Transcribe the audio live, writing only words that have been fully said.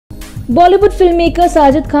Bollywood filmmaker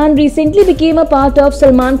Sajid Khan recently became a part of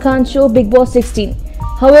Salman Khan's show Bigg Boss 16.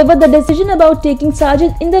 However, the decision about taking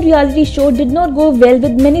Sajid in the reality show did not go well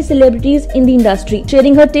with many celebrities in the industry.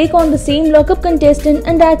 Sharing her take on the same, LockUpp contestant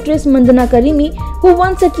and actress Mandana Karimi, who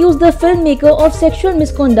once accused the filmmaker of sexual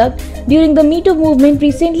misconduct during the Me Too movement,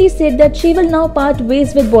 recently said that she will now part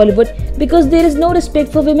ways with Bollywood because there is no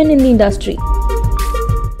respect for women in the industry.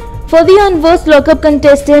 For the unversed, LockUpp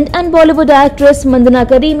contestant and Bollywood actress Mandana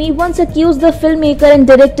Karimi once accused the filmmaker and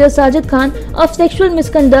director Sajid Khan of sexual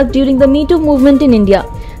misconduct during the Me Too movement in India.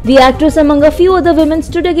 The actress, among a few other women,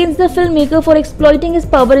 stood against the filmmaker for exploiting his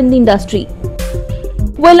power in the industry.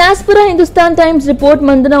 Well, as per a Hindustan Times report,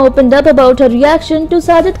 Mandana opened up about her reaction to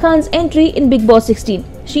Sajid Khan's entry in Bigg Boss 16.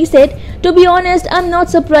 She said, "To be honest, I'm not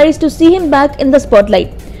surprised to see him back in the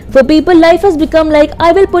spotlight. For people, life has become like,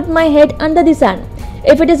 I will put my head under the sand.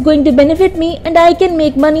 If it is going to benefit me and I can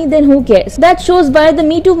make money, then who cares?" That shows why the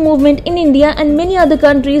Me Too movement in India and many other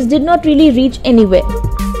countries did not really reach anywhere.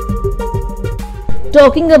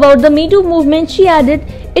 Talking about the Me Too movement, she added,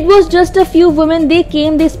 "It was just a few women, they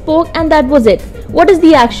came, they spoke, and that was it. What is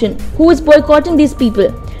the action? Who is boycotting these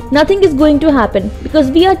people? Nothing is going to happen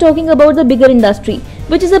because we are talking about the bigger industry,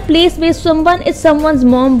 which is a place where someone is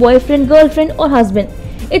someone's mom, boyfriend, girlfriend, or husband.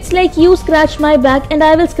 It's like you scratch my back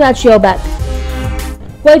and I will scratch your back."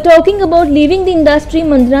 While talking about leaving the industry,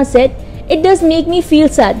 Mandana said, "It does make me feel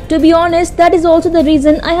sad. To be honest, that is also the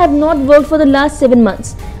reason I have not worked for the last 7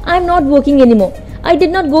 months. I am not working anymore. I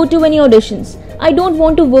did not go to any auditions. I don't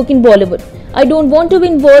want to work in Bollywood. I don't want to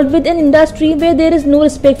be involved with an industry where there is no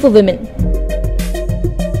respect for women."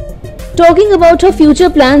 Talking about her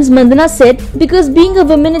future plans, Mandana said, "Because being a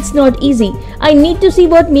woman, it's not easy. I need to see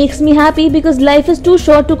what makes me happy because life is too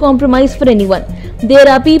short to compromise for anyone. There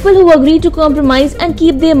are people who agree to compromise and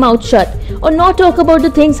keep their mouth shut or not talk about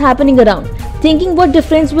the things happening around, thinking what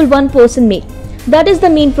difference will one person make. That is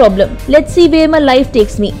the main problem. Let's see where my life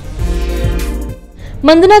takes me."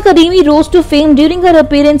 Mandana Karimi rose to fame during her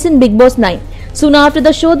appearance in Bigg Boss 9. Soon after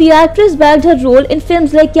the show, the actress bagged her role in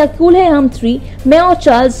films like Kya Cool Hai Hum 3, Main aur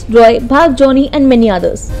Charles, Roy, Bhag Johnny and many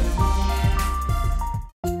others.